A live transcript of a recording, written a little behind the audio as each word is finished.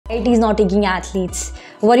IIT is not taking athletes.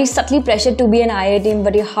 Worry subtly pressured to be an IIT,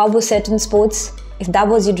 but you harbor certain sports. If that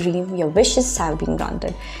was your dream, your wishes have been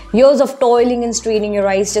granted. Years of toiling and straining your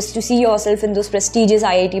eyes just to see yourself in those prestigious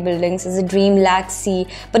IIT buildings is a dream lacks see.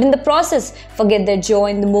 But in the process, forget their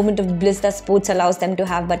joy in the moment of bliss that sports allows them to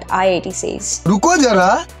have. But IIT says, Ruko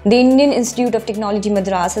jara. The Indian Institute of Technology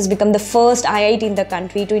Madras has become the first IIT in the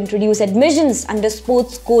country to introduce admissions under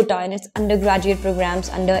sports quota in its undergraduate programs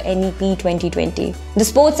under NEP 2020. The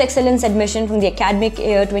sports excellence admission from the academic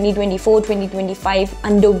year 2024-2025,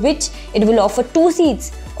 under which it will offer 2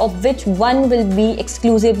 seats, of which one will be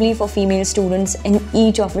exclusively for female students in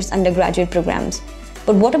each of its undergraduate programs.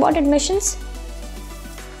 But what about admissions?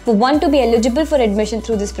 For one to be eligible for admission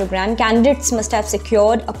through this program, candidates must have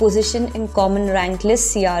secured a position in Common Rank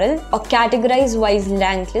List (CRL) or categorized wise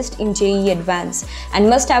rank list in JEE Advanced, and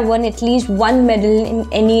must have won at least 1 medal in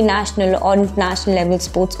any national or international level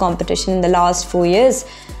sports competition in the last 4 years.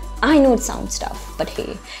 I know it sounds tough, but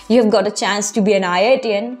hey, you have got a chance to be an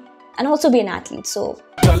IITian and also be an athlete, so